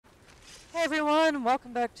Hey everyone,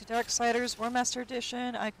 welcome back to Darksiders Warmastered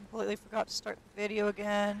Edition. I completely forgot to start the video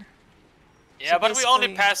again. Yeah, but we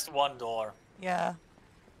only passed one door. Yeah.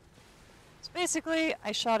 So basically,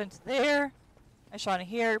 I shot into there, I shot in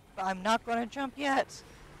here, but I'm not going to jump yet.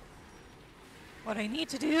 What I need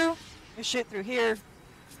to do is shoot through here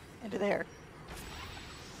into there.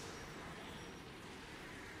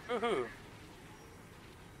 Woohoo.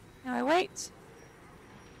 Now I wait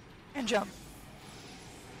and jump.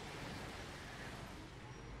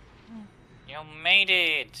 You made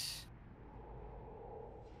it.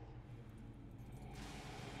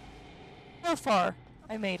 So far,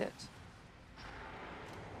 I made it.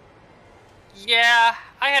 Yeah,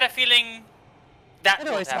 I had a feeling that It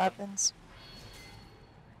would always happen. happens.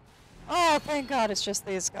 Oh, thank God it's just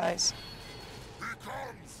these guys.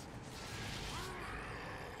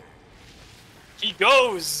 He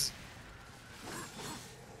goes!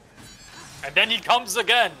 And then he comes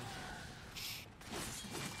again.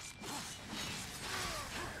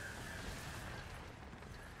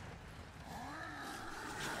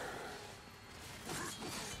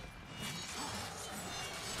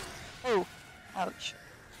 Oh, ouch.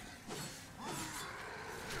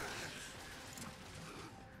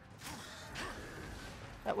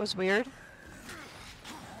 That was weird.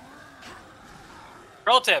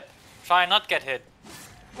 Pro tip, try not get hit.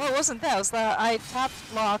 Well, it wasn't that. It was that I tapped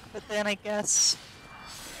block, but then I guess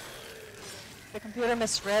the computer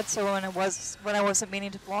misread. So when I wasn't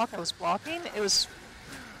meaning to block, I was blocking. It was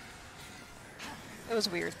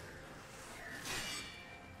weird.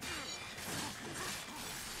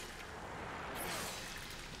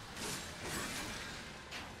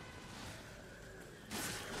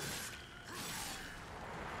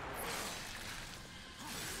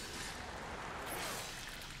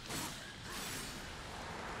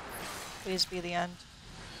 Please be the end.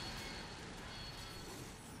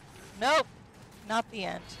 Nope, not the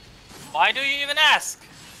end. Why do you even ask?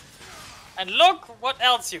 And look what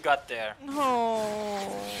else you got there. No.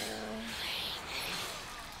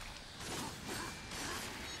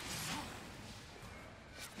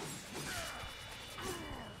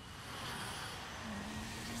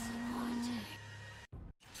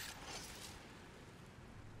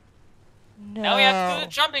 No. Now we have to do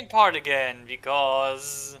the jumping part again,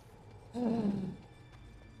 because...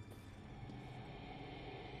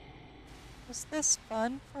 Was this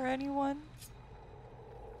fun for anyone?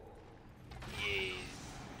 Yeah.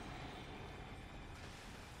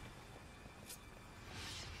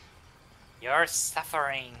 You're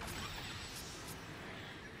suffering.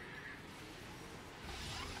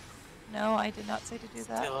 No, I did not say to do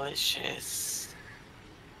that. Delicious.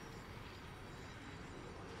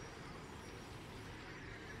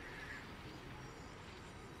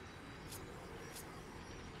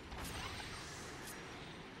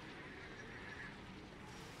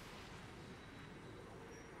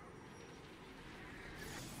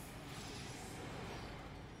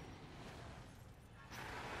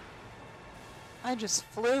 I just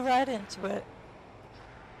flew right into it.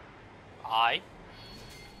 I?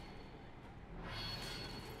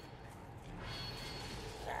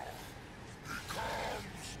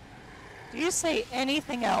 Do you say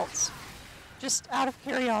anything else? Just out of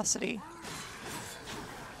curiosity.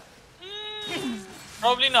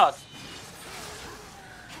 Probably not.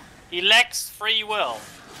 He lacks free will.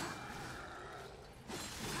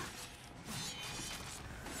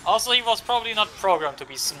 Also, he was probably not programmed to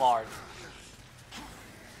be smart.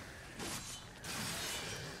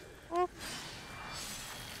 Well,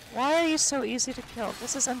 why are you so easy to kill?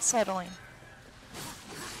 This is unsettling.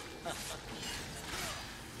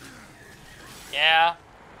 Yeah.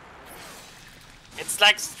 It's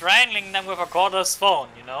like strangling them with a cordless phone,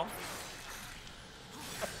 you know?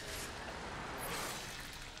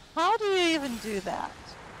 How do you even do that?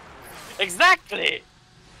 Exactly!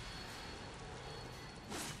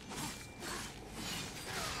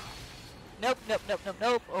 Nope, nope, nope, nope,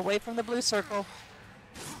 nope. Away from the blue circle.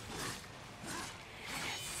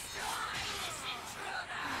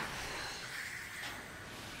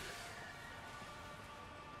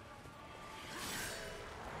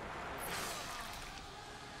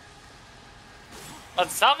 But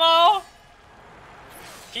somehow,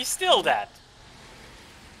 he's still dead.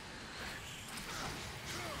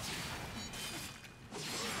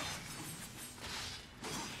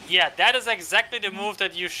 Yeah, that is exactly the move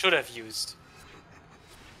that you should have used.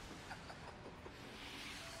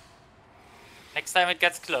 Next time it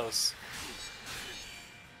gets close.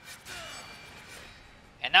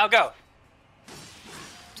 And now go.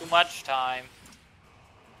 Too much time.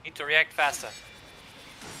 Need to react faster.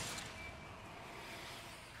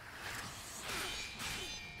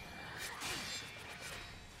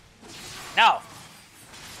 Now.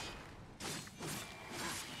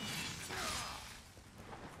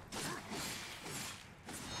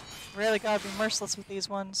 Really gotta be merciless with these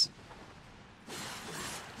ones.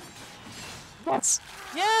 Yes!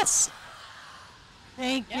 Yes!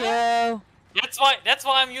 Thank you! That's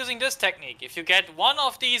why I'm using this technique. If you get one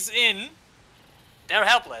of these in, they're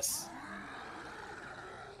helpless.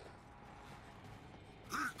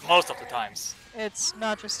 Most of the times. It's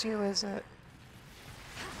not just you, is it?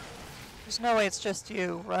 There's no way it's just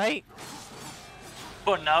you, right?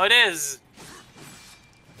 But now it is.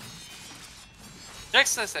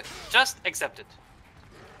 Just accept it.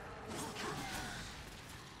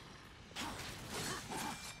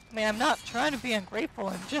 I mean, I'm not trying to be ungrateful,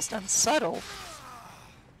 I'm just unsubtle.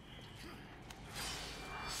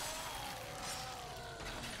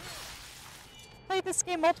 Played this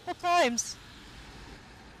game multiple times.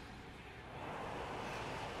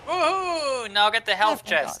 Woohoo! Now get the health Oh,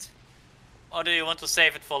 thank chest. Or do you want to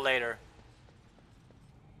save it for later?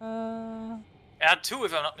 Yeah, 2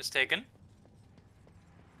 if I'm not mistaken.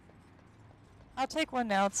 I'll take one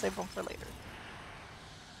now and save one for later.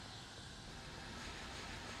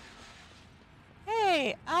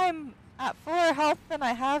 Hey, I'm at fuller health than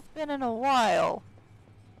I have been in a while.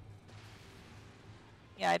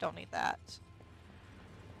 Yeah, I don't need that.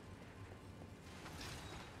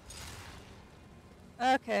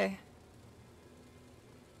 Okay.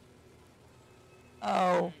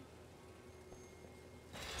 Oh.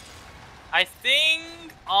 I think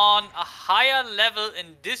on a higher level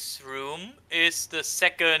in this room is the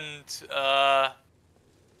second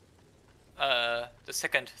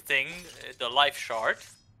thing, the life shard.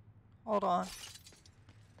 Hold on.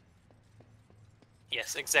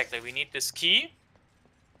 Yes, exactly. We need this key.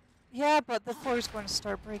 Yeah, but the floor is going to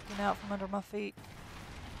start breaking out from under my feet.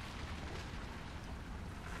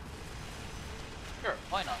 Sure,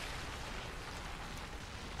 why not?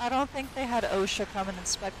 I don't think they had OSHA come and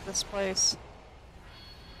inspect this place.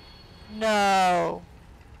 No.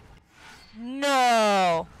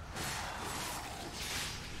 No.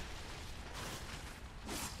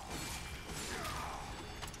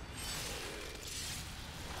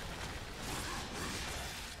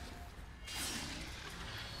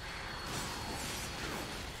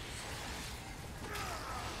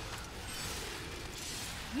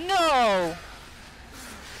 No.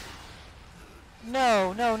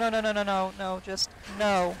 No, no, no, no, no, no, no, no, just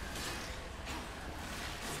no.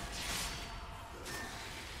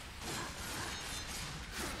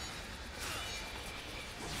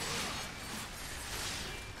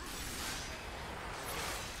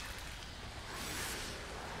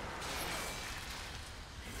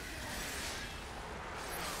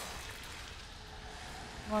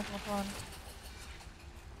 Come on, come on, come on.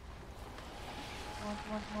 Come on,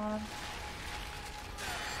 come on, come on.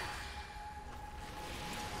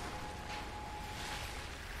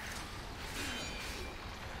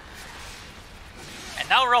 And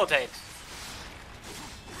now rotate.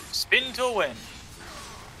 Spin to win.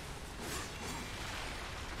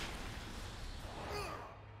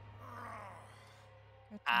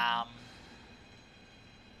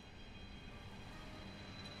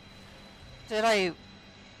 Did I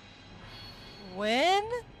win?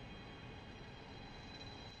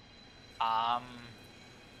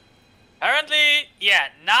 Apparently, yeah,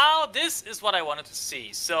 now this is what I wanted to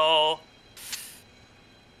see. So,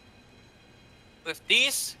 with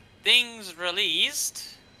these things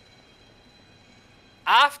released,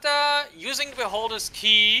 after using the beholder's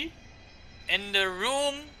key in the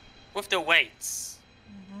room with the weights,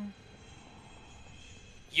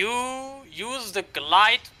 you use the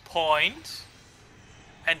glide point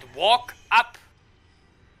and walk up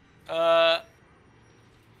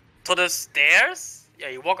to the stairs. Yeah,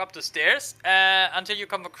 you walk up the stairs until you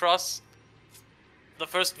come across the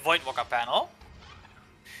first Voidwalker panel.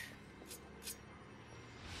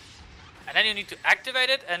 And then you need to activate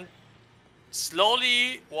it and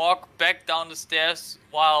slowly walk back down the stairs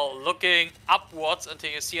while looking upwards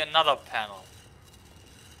until you see another panel.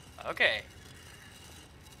 Okay.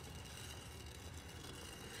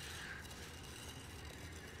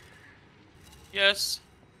 Yes.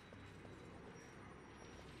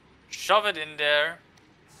 Shove it in there.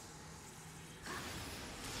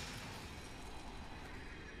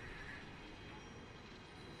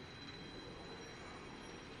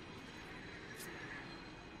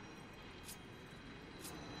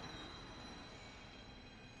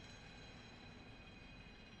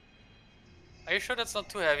 Are you sure that's not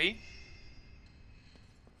too heavy?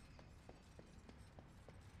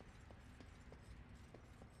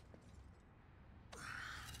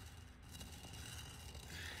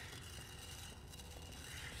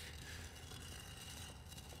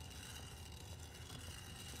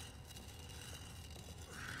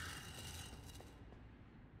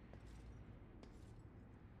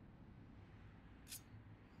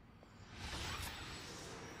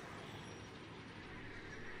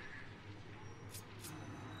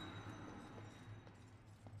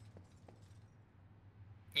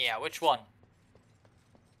 Yeah, which one?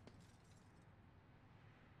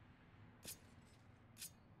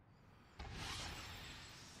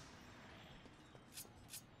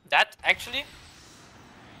 That, actually?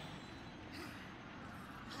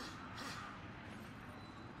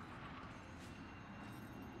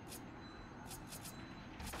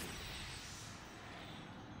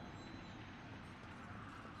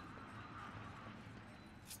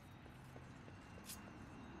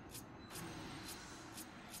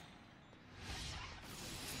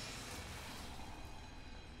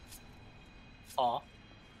 Oh.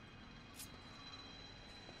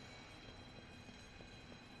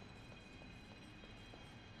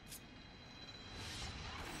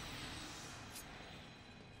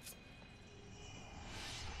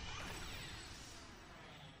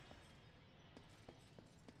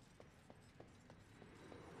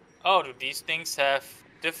 Oh, do these things have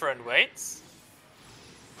different weights?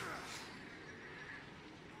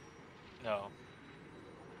 No.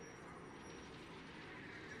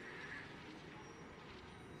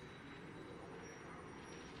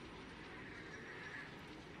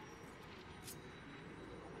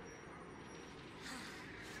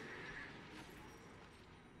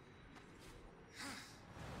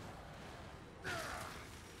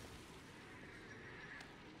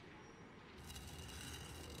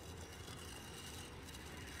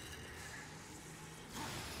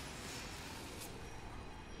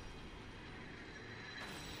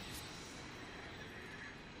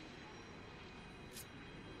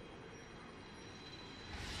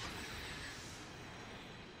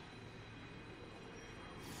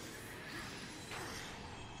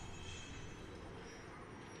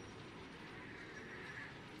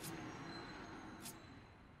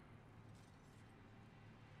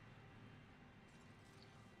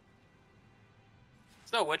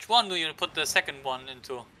 So, which one do you put the second one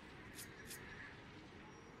into?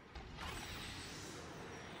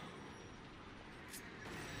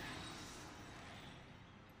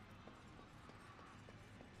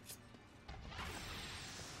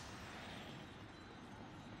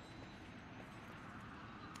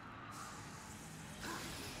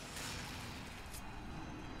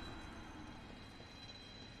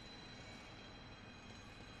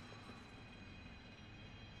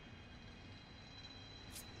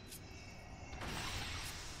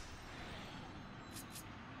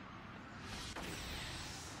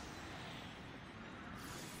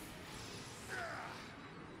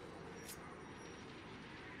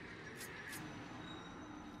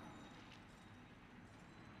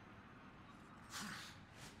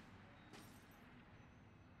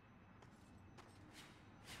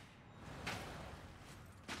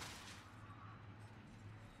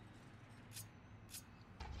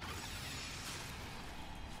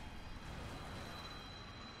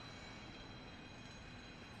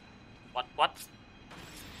 What?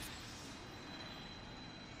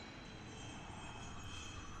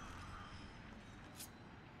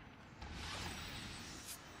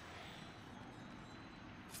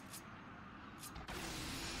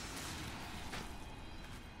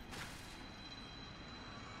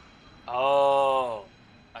 Oh,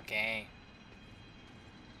 okay.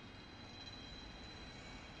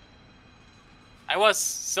 I was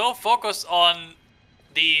so focused on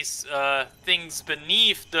these things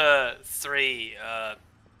beneath the three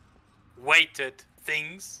weighted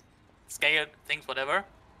things, scaled things, whatever,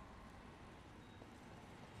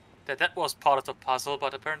 that was part of the puzzle,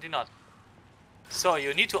 but apparently not. So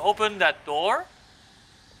you need to open that door.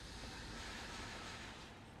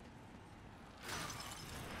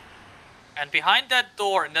 And behind that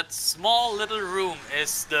door, in that small little room,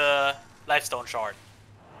 is the Lifestone Shard.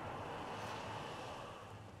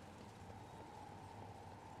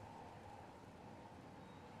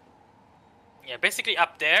 Yeah, basically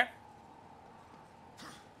up there.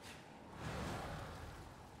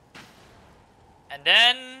 And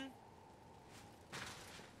then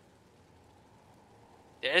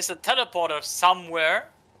there is a teleporter somewhere.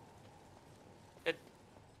 It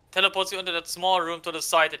teleports you into that small room to the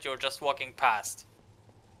side that you're just walking past.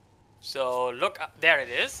 So look up, there it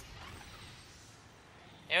is.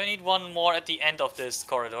 And we need one more at the end of this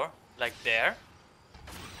corridor, like there.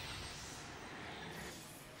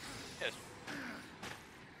 Yes.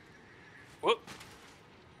 Whoop.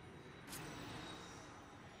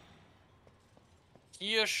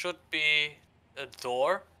 Here should be a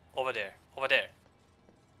door over there. Over there.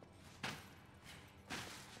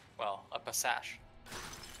 Well, a passage.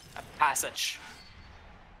 A passage.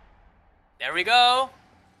 There we go.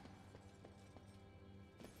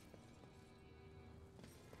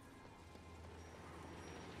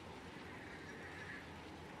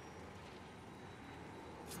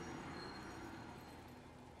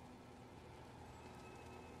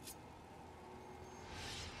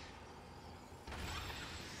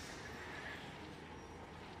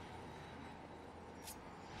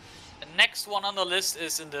 next one on the list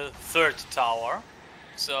is in the 3rd tower.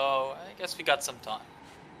 So I guess we got some time.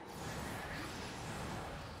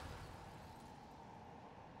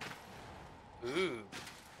 Ooh,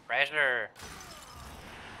 pressure.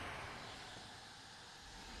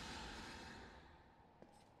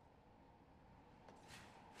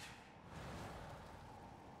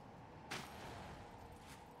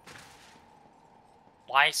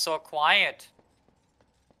 Why so quiet?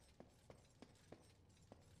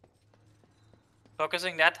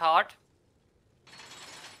 Focusing that hard?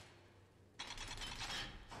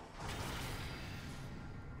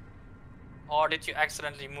 Or did you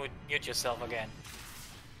accidentally mute yourself again?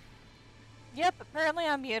 Yep, apparently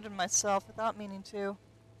I muted myself without meaning to.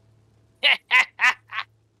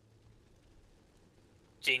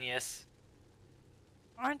 Genius.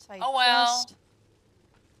 Aren't I Oh well. just...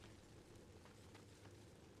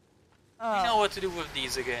 You know what to do with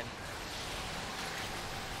these again.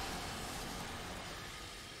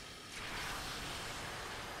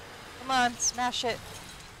 Come on, smash it.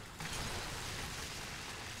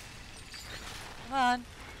 Come on.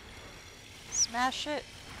 Smash it.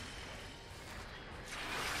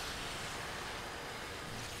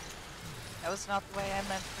 That was not the way I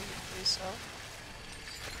meant for you to do so.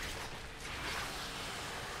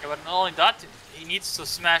 Yeah, but not only that, he needs to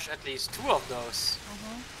smash at least 2 of those.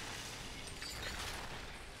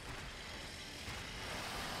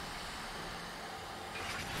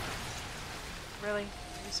 Really?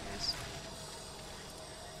 Are you serious?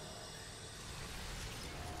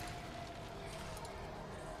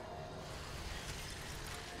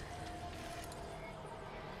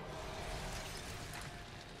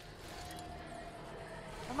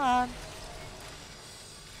 Come on.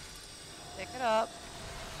 Pick it up.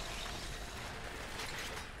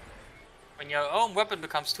 When your own weapon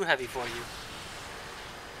becomes too heavy for you.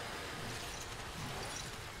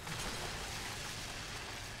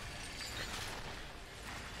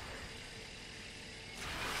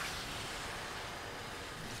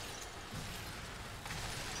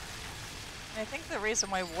 And I think the reason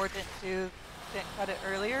why War didn't cut it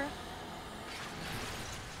earlier.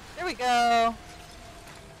 There we go.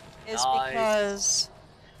 Is Nice. because,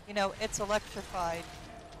 you know, it's electrified.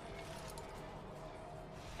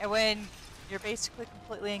 And when you're basically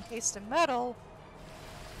completely encased in metal,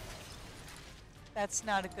 that's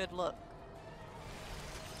not a good look.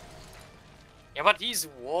 Yeah, but he's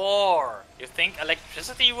War. You think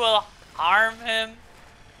electricity will harm him?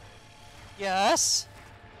 Yes.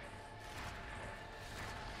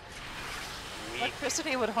 Weak.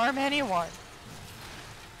 Electricity would harm anyone.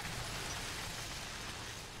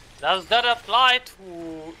 Does that apply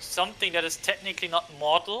to something that is technically not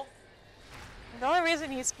mortal? The only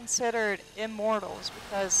reason he's considered immortal is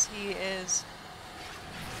because he is...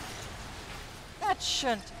 That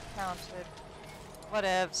shouldn't have counted.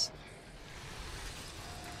 Whatevs.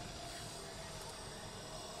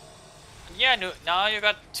 Yeah, no, now you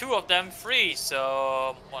got 2 of them free,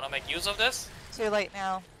 so wanna make use of this? Too late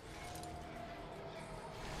now.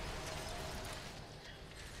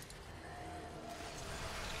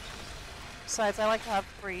 Besides, I like to have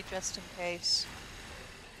 3 just in case.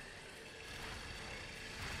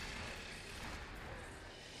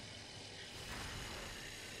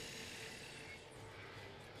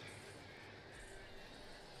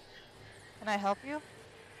 Can I help you?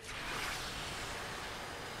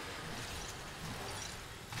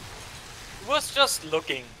 He was just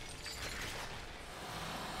looking.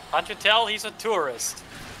 Can't you tell he's a tourist?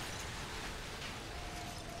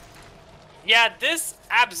 Yeah, this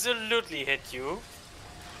absolutely hit you.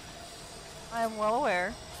 I am well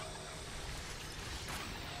aware.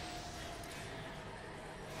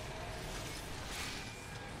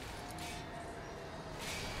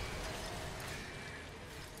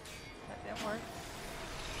 That didn't work.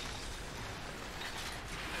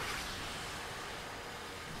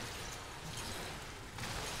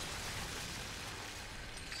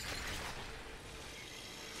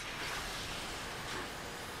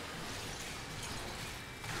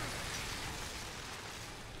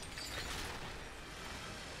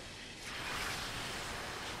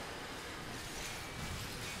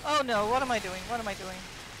 Oh no, what am I doing? What am I doing?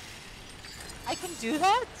 I can do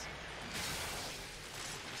that?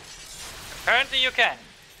 Apparently you can.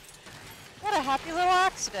 What a happy little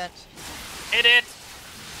accident. Hit it.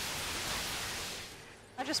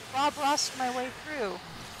 I just Bob Rossed my way through.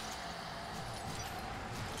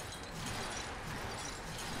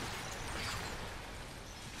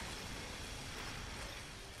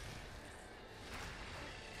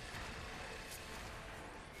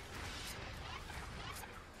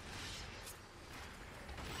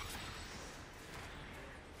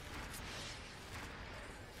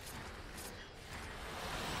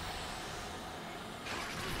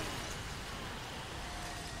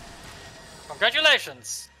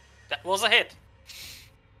 Congratulations! That was a hit.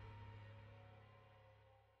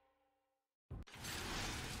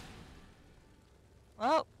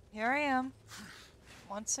 Well, here I am.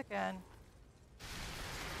 Once again.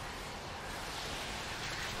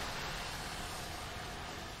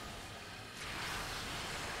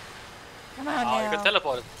 Come on Oh, now. you got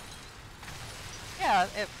teleported. Yeah,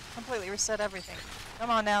 it completely reset everything.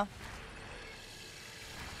 Come on now.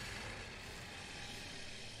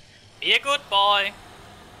 Be a good boy.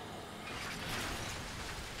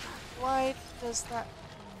 Why does that...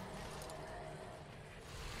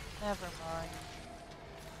 Never mind.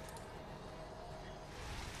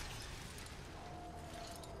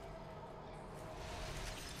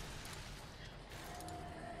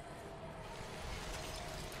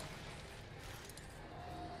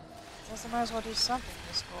 Guess I might as well do something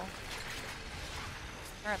useful.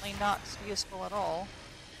 Apparently not useful at all.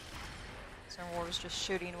 War was just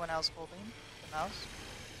shooting when I was holding the mouse.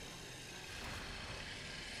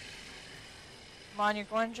 Come on, you're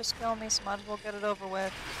going to just kill me, so might as well get it over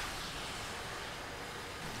with.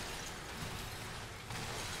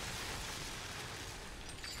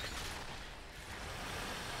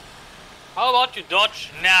 How about you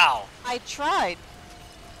dodge now? I tried.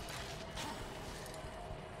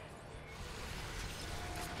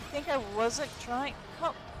 I think I wasn't trying.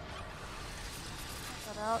 Come.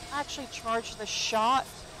 That out. Actually, charge the shot.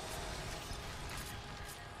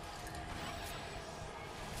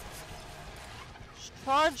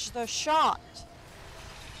 Charge the shot.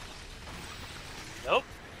 Nope.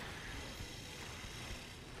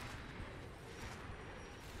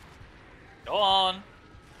 Go on.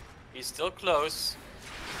 He's still close.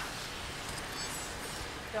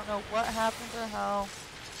 Don't know what happened or how.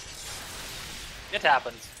 It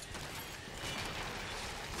happened.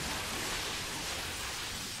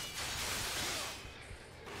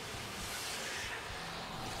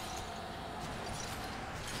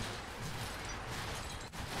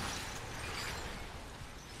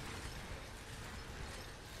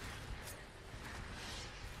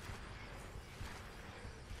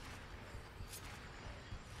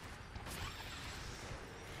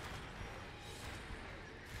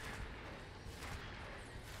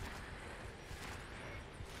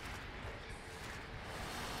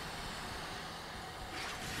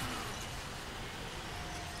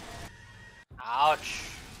 Ouch.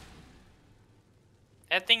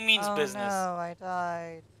 That thing means business. Oh no, I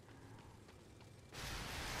died.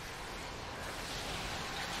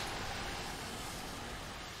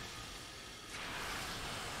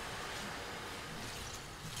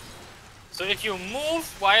 So if you move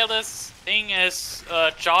while this thing is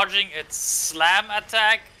charging its slam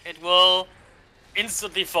attack, it will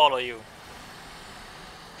instantly follow you.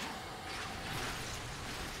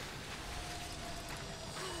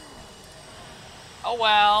 Oh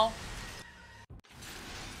well.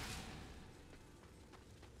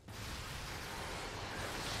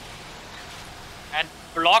 And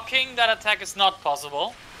blocking that attack is not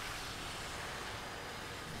possible.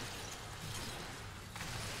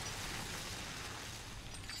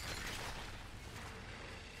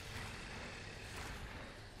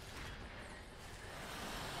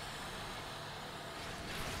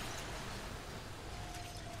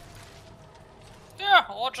 Yeah,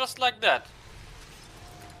 or just like that.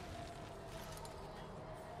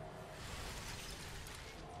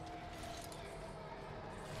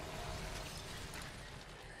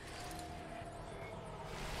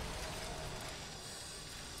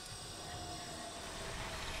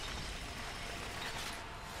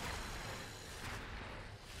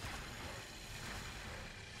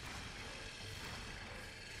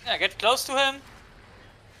 Yeah, get close to him.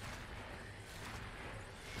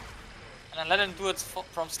 And then let him do it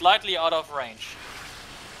from slightly out of range.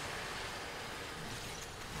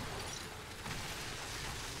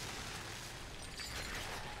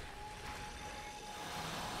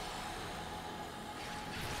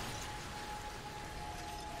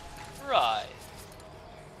 Right.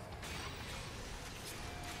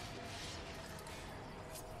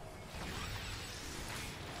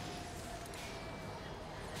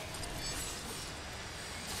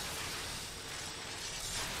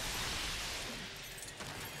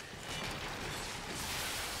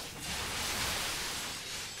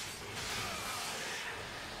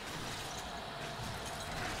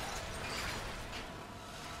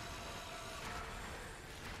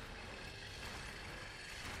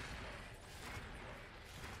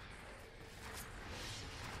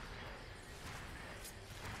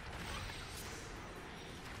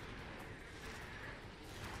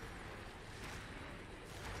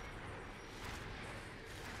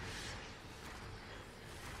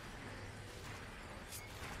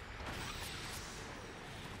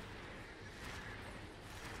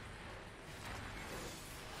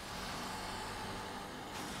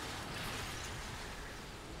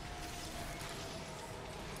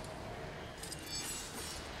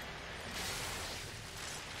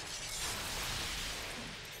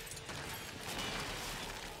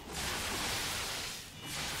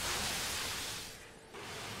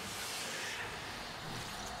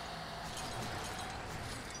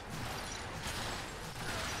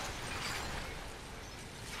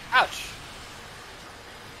 Ouch!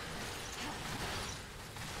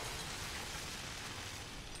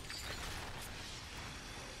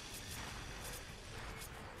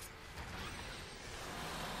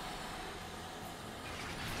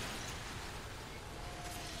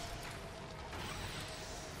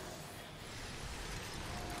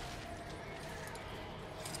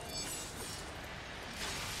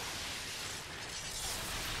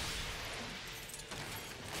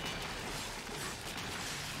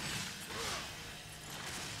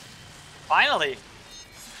 Finally!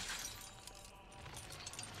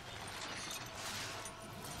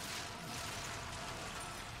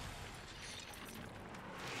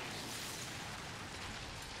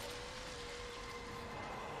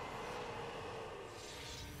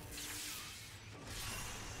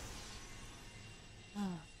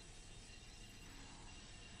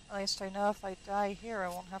 At least I know if I die here, I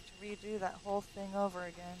won't have to redo that whole thing over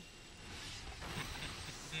again.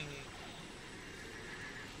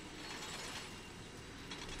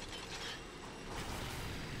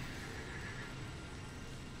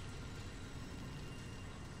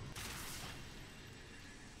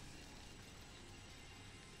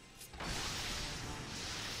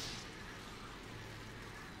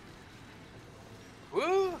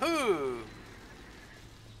 Woohoo!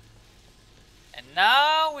 And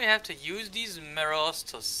now we have to use these mirrors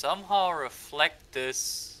to somehow reflect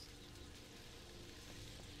this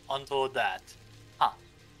onto that. Huh.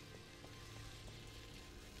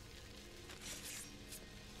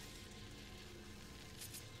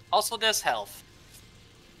 Also, there's health.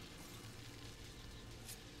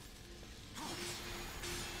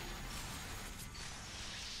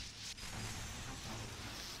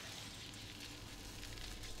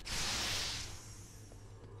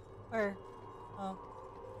 Where? Oh.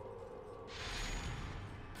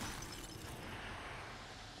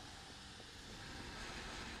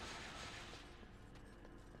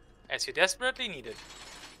 As you desperately need it.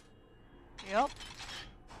 Yep.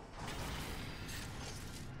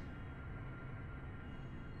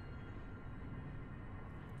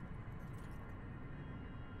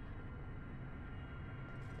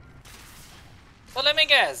 So let me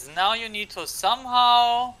guess, now you need to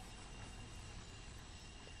somehow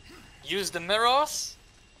use the mirrors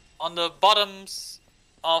on the bottoms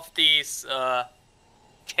of these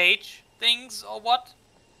cage things or what?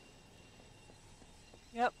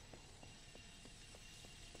 Yep.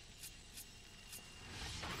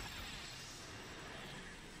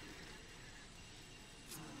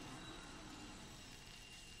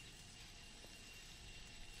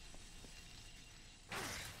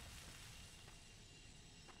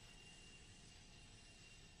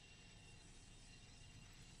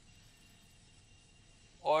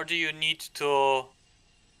 Or do you need to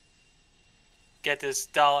get this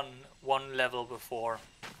down one level before?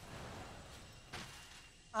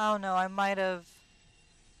 Oh no, I might have.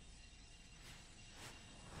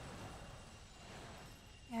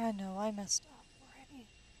 Yeah, no, I messed up already.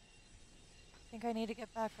 I think I need to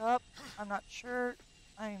get back up. I'm not sure.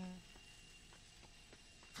 I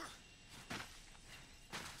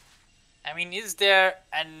mean, is there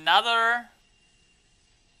another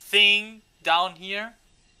thing down here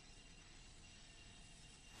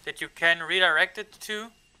that you can redirect it to?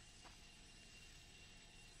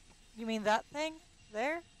 You mean that thing?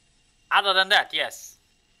 There? Other than that, yes.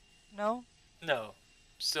 No? No.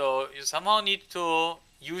 So you somehow need to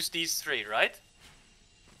use these three, right?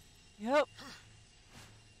 Yep.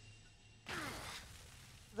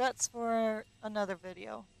 That's for another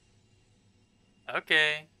video.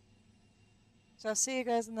 Okay. So I'll see you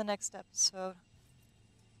guys in the next episode.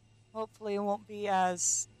 Hopefully it won't be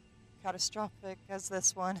as catastrophic as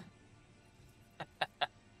this one.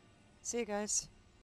 See you guys.